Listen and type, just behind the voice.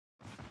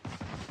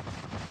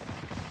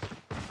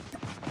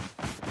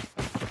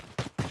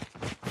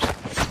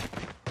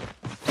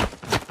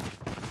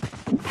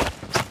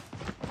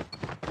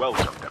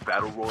Welcome to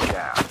Battle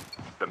Royale.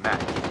 The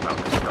match is about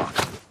to start.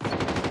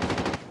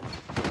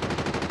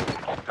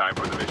 Time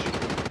for the mission.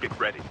 Get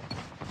ready.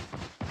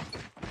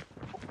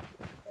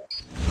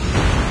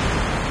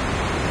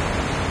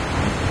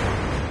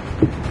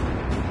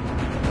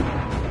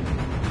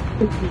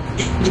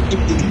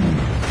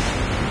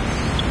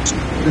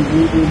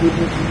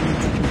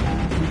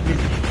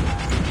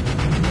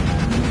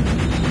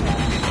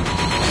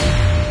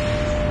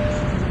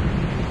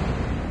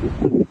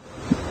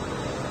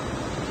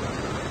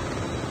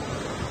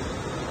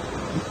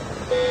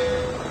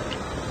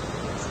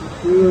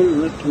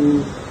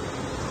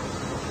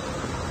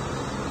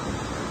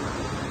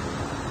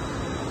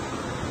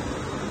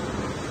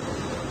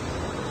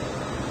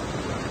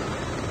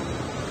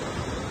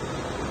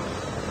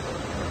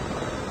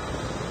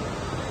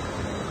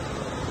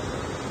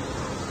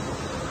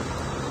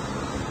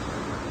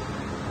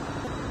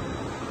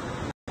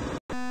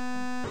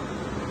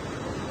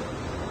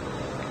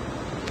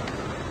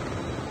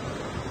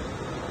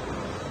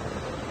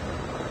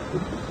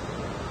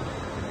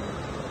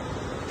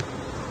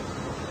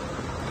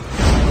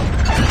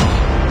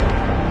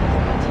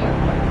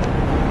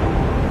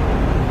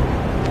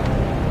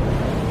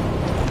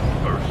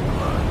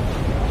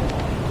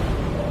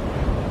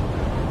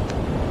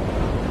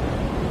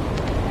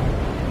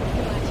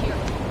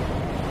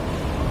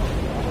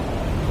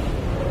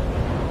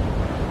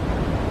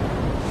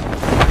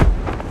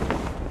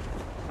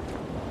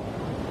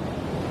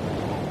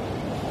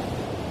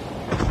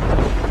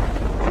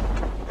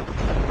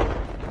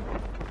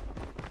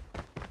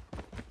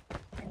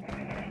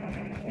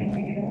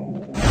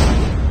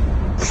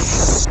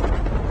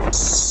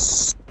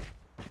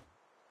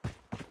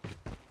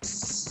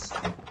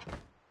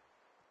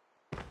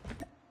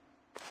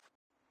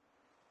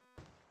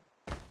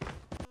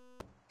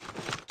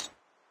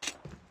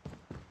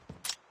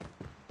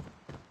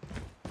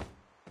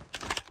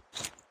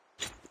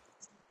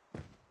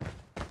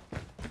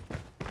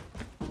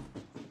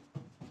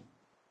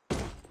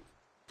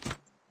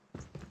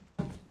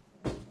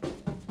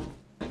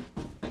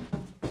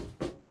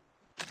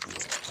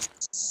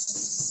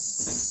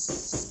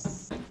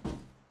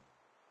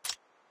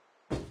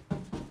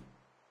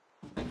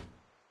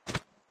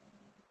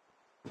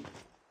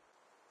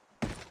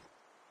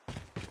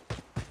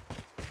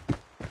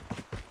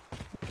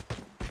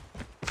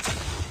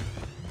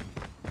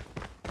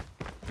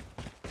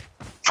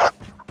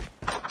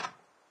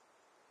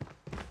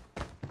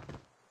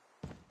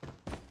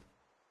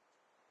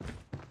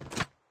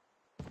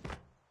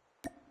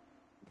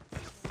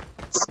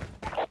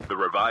 The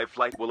revived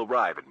flight will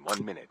arrive in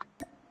 1 minute.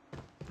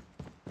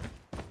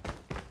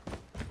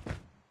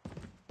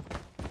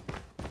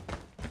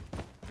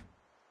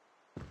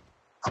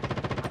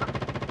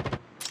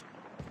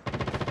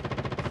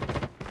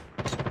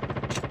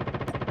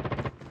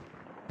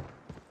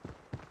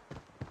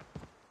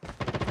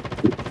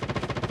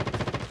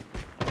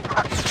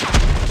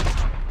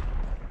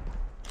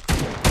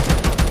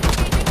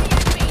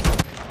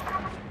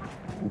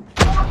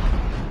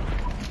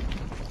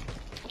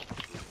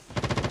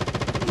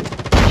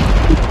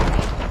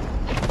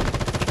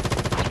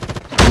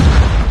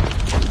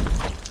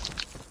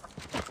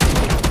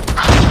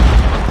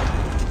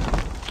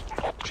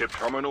 Chip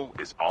terminal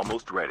is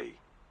almost ready.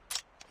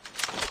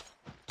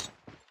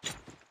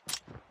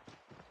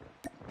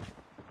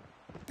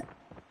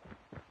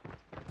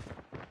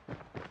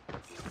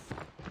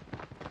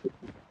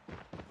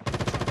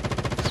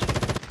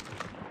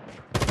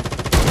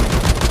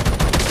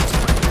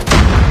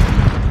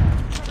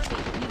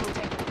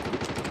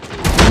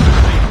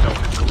 The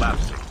zone is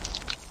collapsing.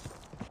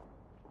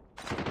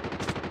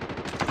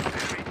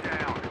 Enemy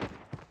down.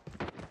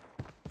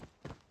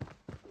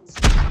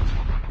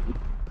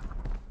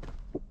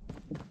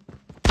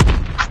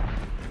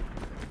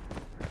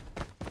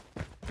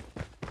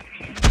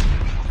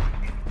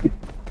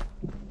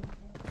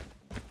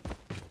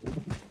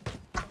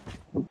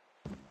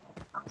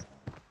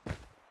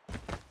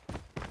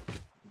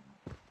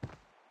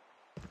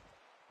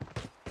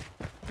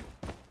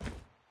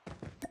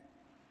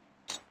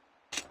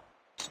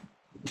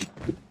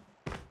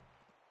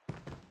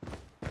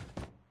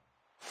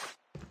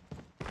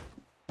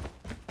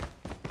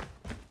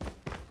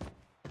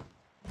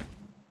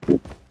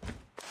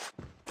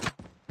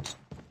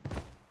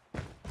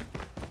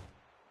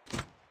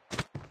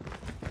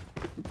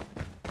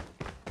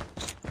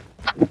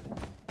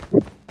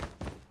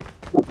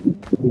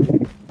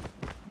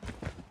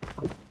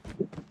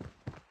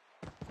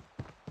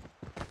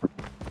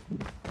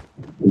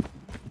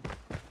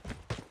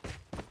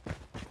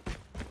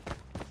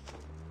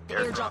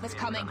 Airdrop is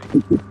coming.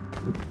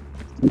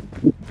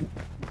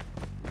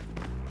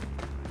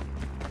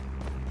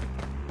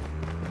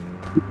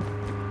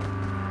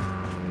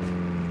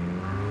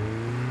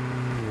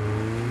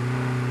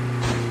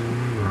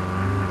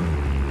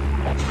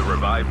 The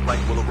revived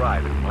flight will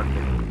arrive in 1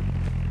 minute.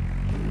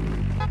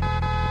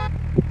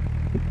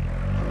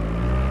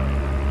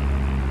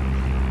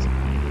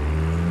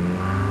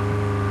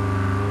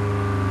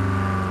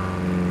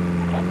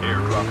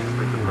 Airdrop has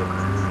been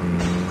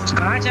delivered.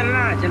 Sky?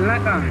 चलना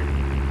कहाँ है?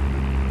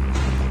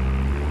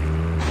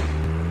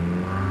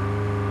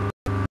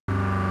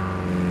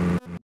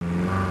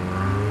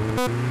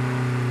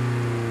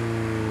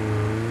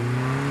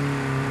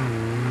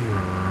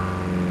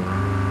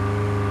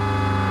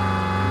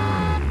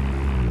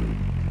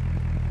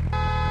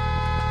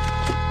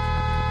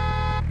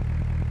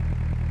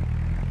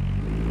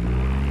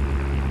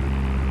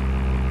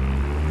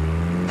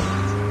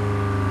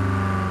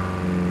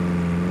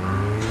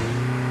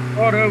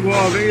 अरे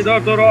वाह, इधर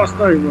तो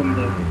रास्ता ही बंद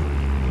है।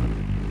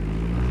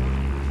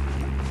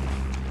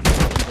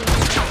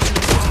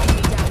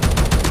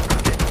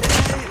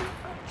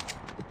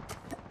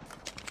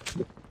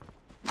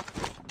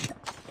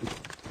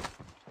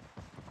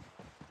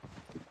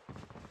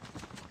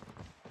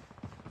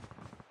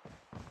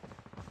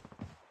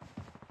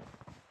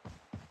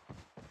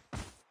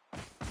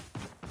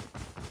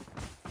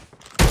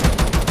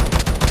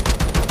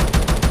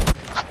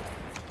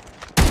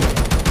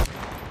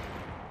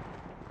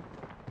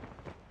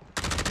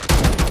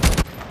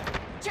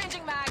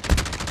 Changing mag.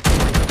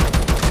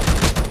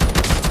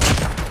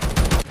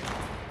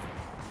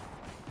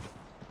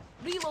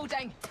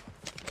 Reloading.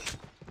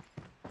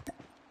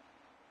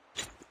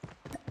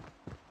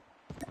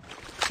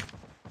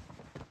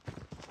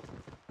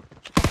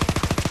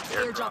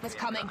 Airdrop is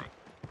coming.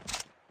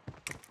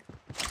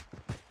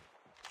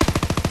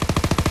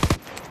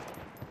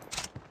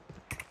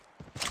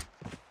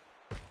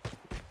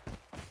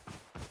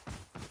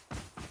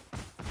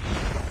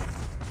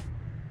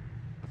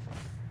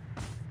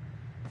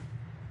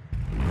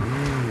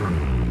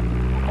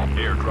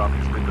 Airdrop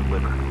has been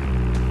delivered.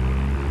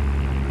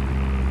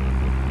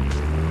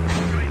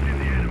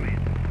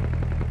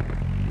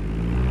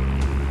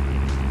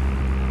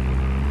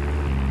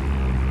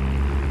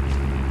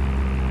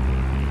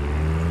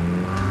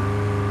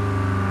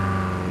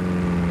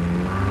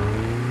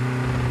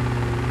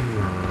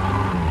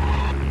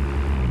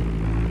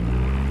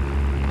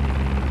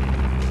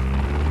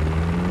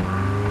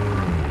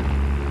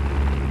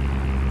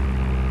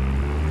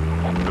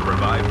 The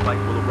revived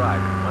flight will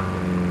arrive in 1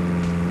 minute.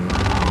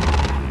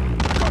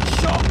 Got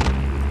shot!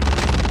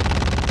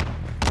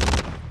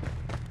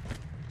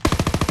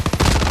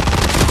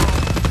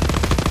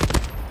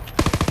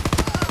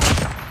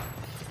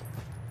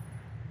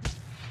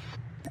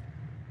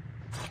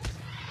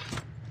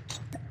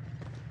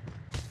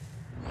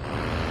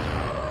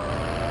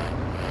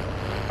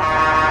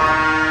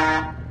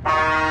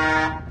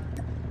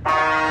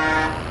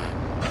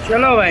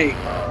 चलो भाई,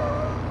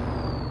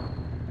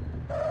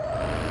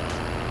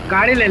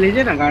 गाड़ी ले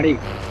लीजिए ना, गाड़ी।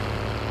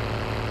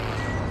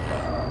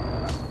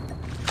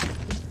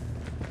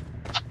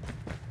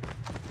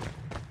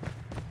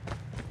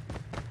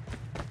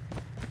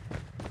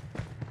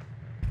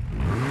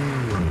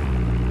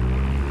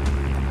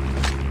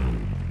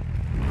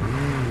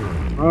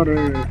 और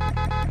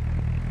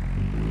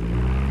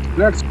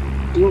let's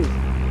go.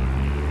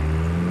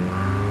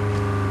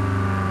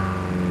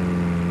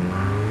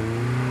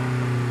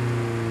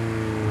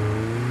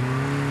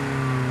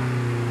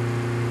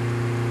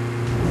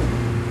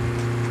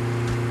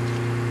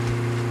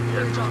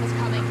 Airdrop is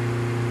coming.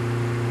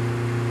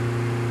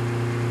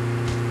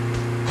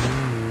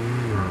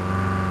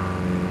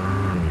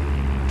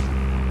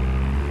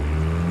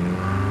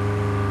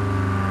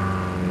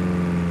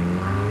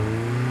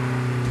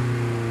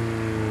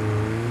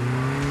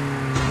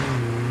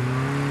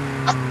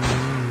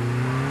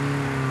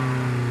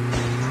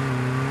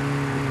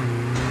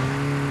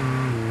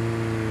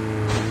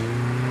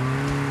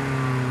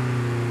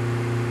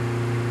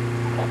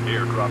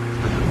 Airdrop has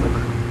been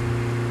delivered.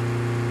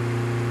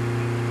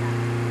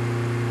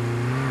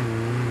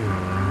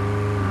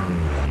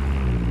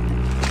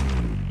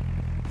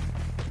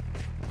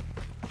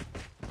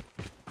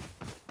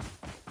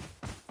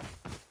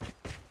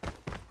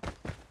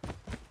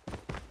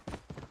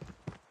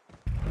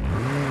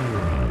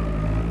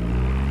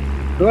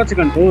 दो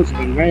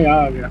सेकंड मैं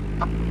यहाँ आ गया।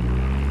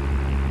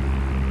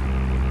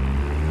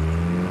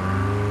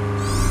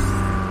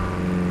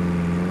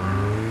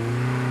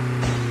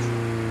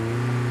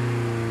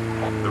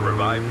 The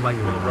revived flight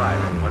will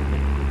arrive in 1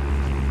 minute.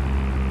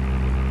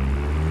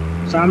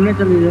 सामने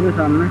चल लीजिए ना,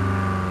 सामने।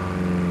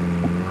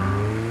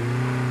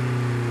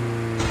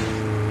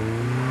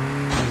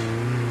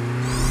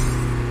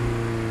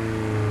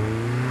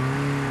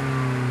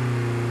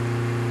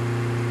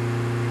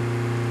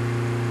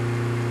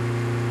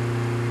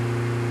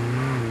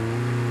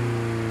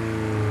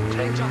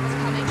 Airdrop is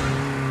coming.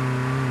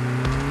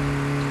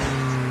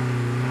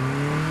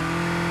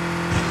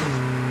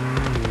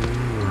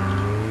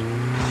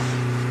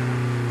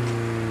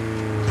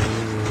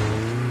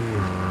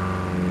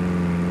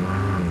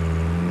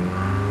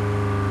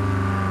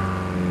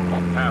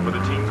 Half of the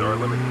teams are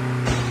eliminated.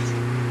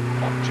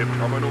 Chip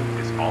terminal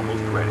is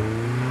almost ready.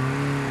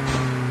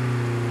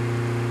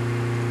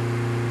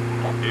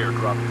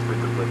 Airdrop has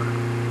been delivered.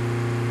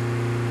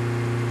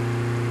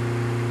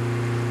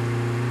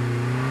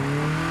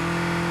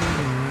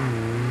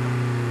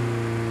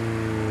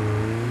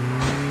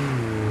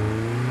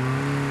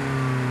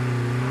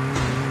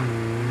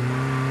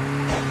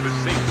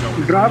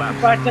 Drop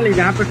के पास चले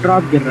जहाँ पे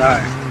ड्रॉप गिर रहा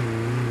है।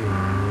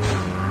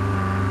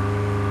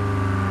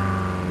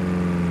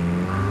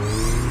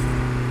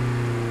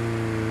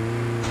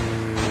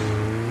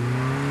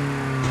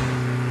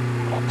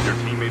 Your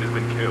teammate has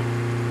been killed.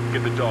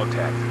 Get the dog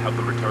tags and help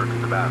them return to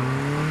the battle.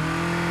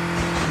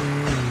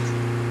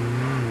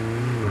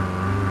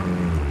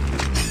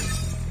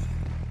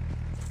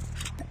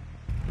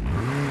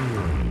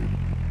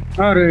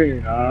 अरे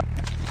यार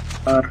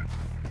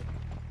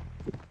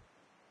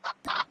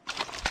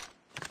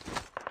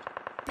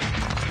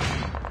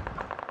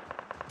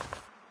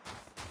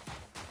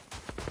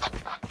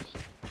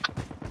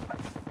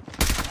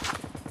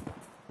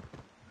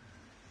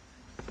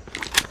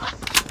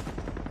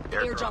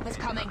Airdrop is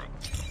coming.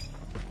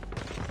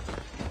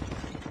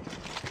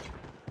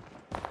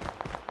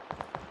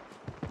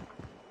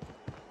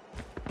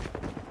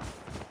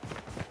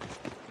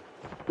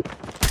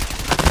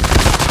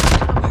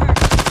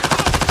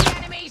 The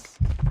enemies!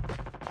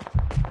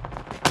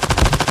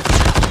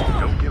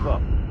 Don't give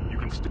up. You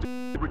can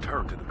still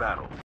return to the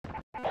battle.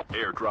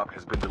 Airdrop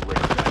has been delayed.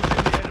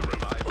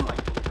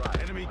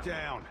 Enemy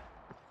down.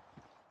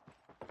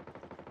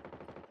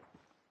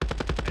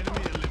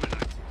 Enemy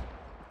eliminated.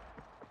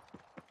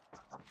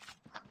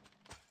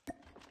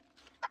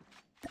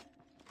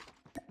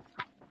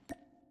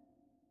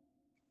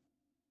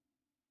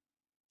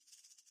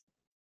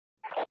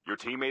 Your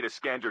teammate has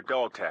scanned your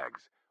dog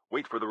tags.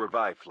 Wait for the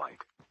revive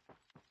flight.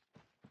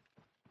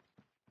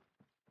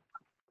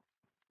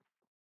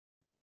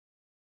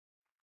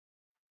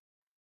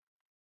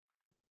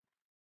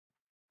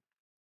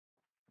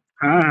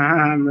 हाँ हाँ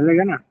हाँ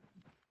मिलेगा ना।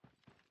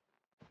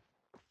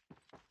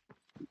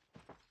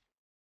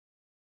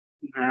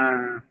 हाँ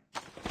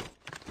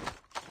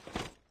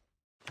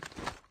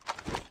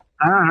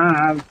हाँ हाँ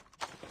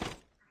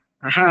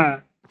हाँ हाँ।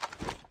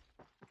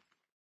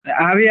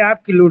 अभी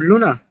आपकी लूट लूँ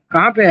ना।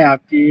 कहाँ पे है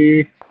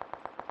आपकी?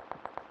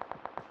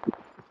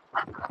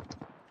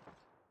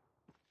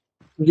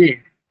 जी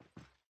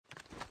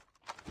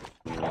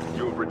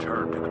You have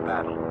returned to the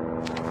battle.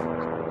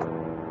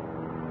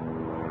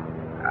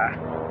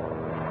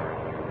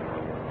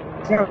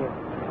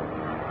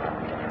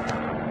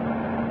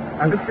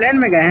 अभी प्लेन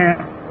में गए हैं।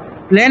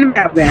 प्लेन में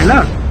आप गए हैं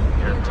ना?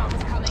 Airdrop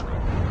is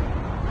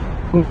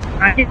coming.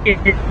 आगे के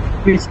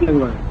बीच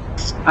लगभग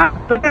आप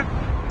तो क्या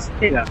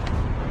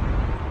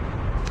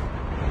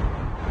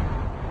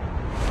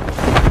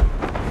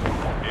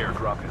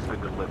Airdrop has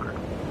been delivered.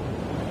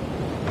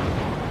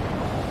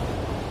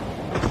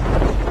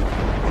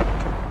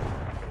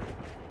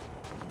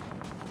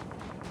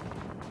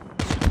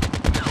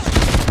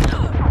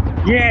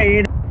 ये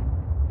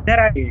इधर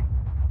आइए।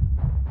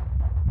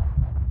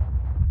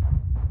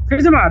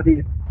 फिर से मार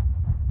दिए।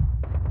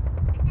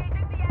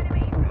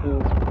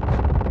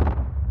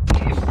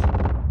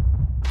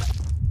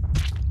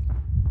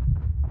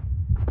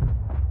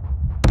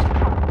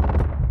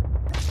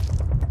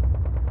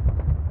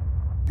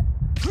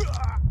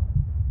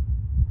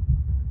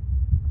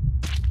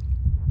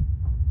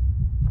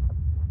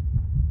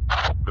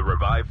 The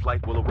revive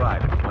flight will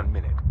arrive in 1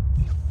 minute.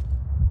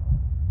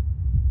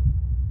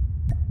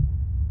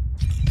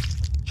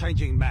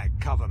 Changing mag,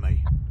 cover me.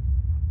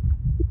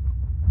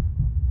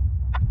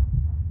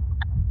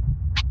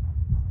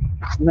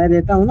 मैं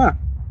देता हूँ ना,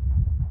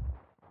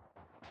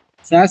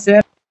 शायद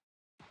शेयर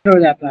हो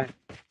जाता है।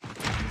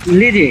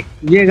 लीजिए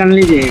ये गन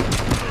लीजिए।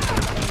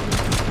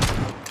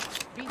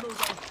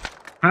 Reloading.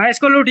 हाँ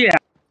इसको लूटिए।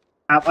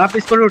 आप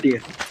इसको लूटिए।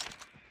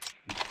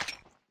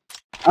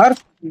 और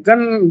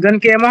गन गन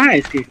की एमो है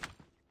इसकी।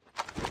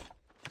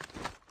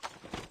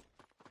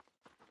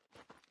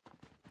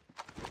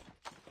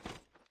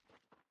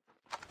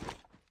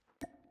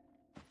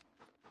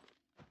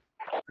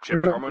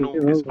 Chip terminal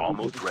is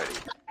almost ready.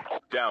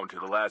 Down to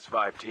the last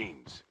 5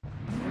 teams.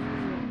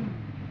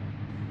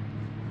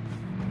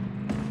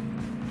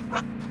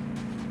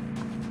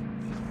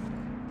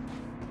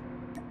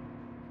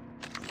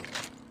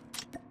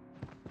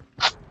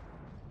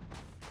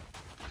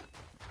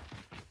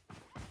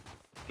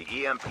 The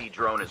EMP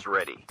drone is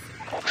ready.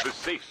 The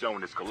safe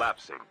zone is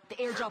collapsing. The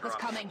airdrop is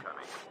coming.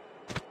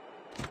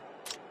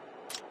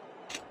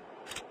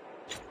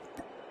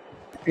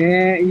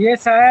 ये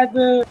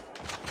शायद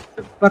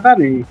पता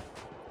नहीं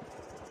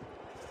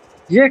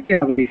ये क्या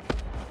हुई।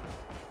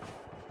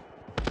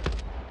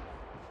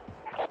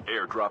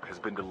 Airdrop has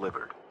been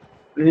delivered.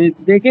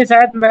 देखिए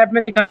शायद मैप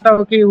में दिखाता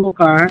हो कि वो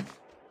कहाँ है।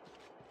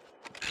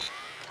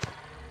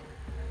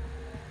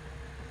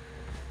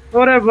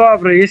 अरे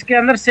बाप रे इसके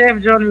अंदर सेफ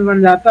जोन भी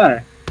बन जाता है।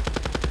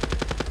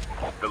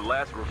 The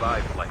last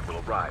revive flight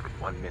will arrive in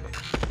 1 minute.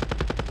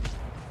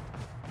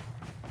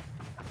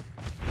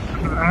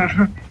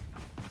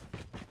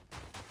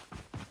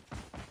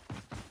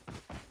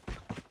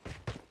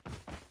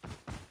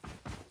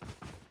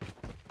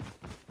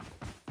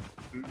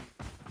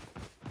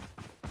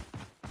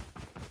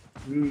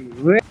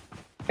 वो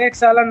एक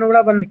साला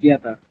नोड़ा बंद किया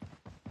था।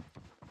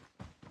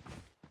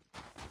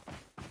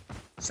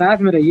 साथ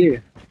में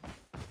रहिए।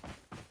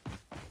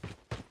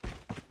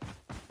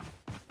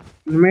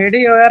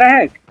 मेडी वगैरह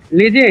है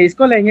लीजिए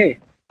इसको लेंगे।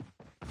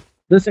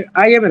 दूसरे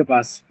आइए मेरे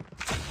पास।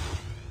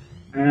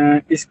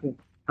 इसको।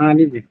 हाँ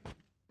लीजिए।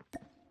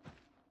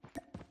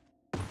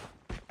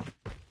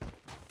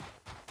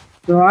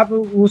 तो आप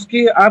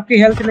उसकी आपकी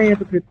हेल्थ नहीं है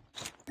तो फिर।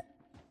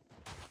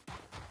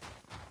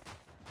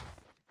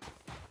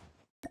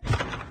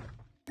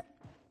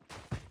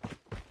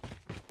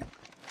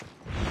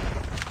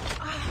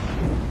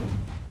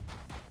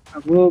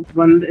 अब वो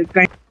बंद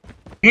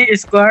कहीं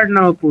स्क्वाड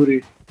ना हो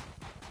पूरी।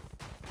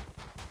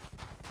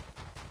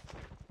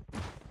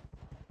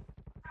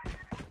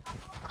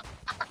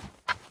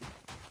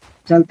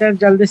 चलते हैं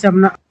जल्दी से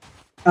अपना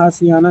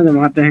आशियाना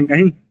जमाते हैं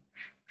कहीं।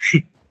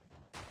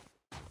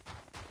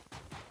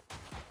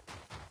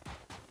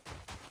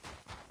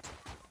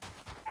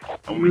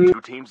 Only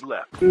 2 teams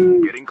left.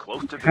 Getting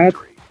close to है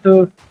victory. तो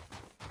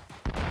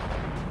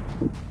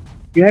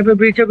यहाँ पे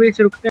बीचों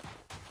बीच रुकते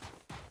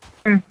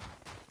हैं।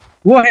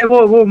 वो है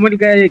वो मिल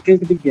गया, एक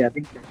एक दिख गया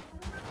दिख गया।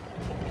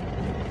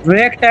 वो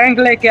एक टैंक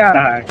लेके आ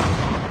रहा है।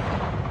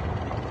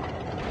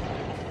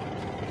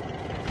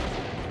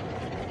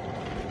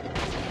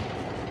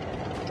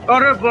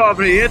 अरे बाप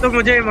रे, ये तो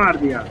मुझे ही मार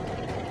दिया।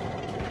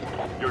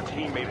 Your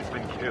teammate has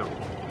been killed.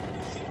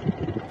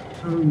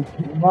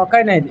 मौका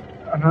ही नहीं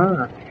दिया।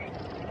 हाँ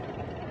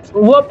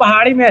वो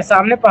पहाड़ी में है,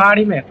 सामने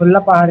पहाड़ी में, खुला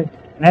पहाड़ी।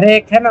 अरे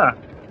एक है ना,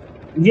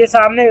 ये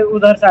सामने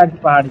उधर साइड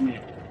पहाड़ी में।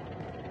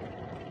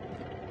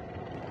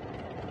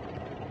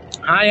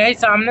 हाँ यही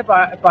सामने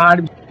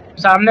पहाड़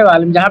सामने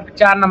वाले में, जहाँ पे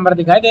 4 नंबर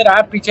दिखाई दे रहा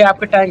है। पीछे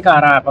आपके टैंक आ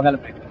रहा है बगल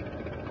में।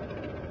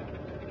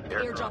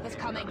 Airdrop is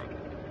coming.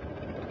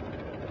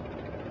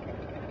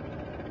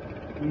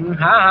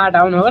 हाँ हाँ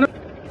डाउन होगा ना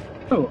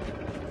तो,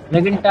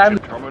 लेकिन time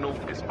Chip terminal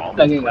is almost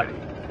लगेगा। ready.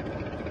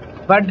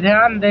 बट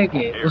ध्यान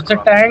देके उससे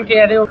टैंक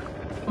यदि वो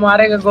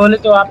मारेगा गोली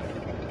तो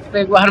आप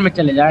एक बार में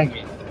चले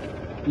जाएंगे।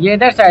 ये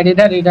इधर साइड,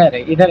 इधर इधर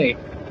है, इधर है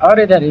और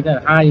इधर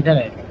इधर। हाँ इधर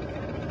है।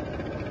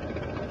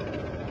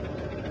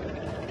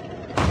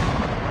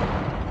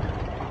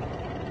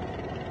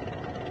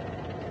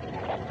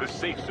 The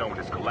safe zone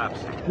is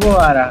collapsing. वो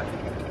आ रहा है।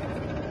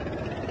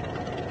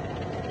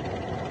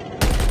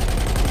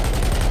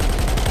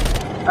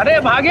 अरे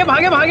भागे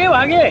भागे भागे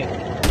भागे।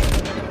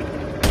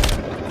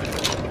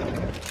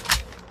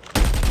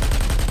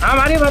 हाँ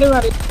मारी मारी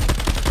मारी।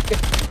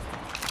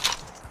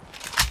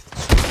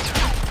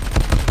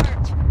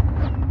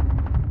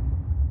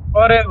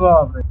 अरे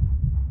बाप रे,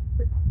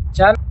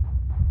 4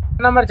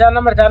 नंबर 4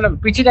 नंबर 4 नंबर।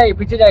 पीछे जाइए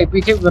पीछे जाइए,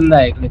 पीछे भी बंदा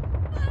है एक।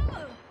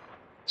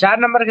 4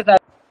 नंबर के साथ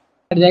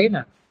जाएगी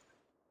ना।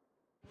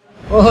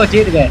 ओह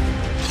जीत गए,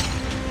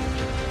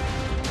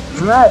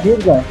 मैं जीत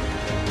गए।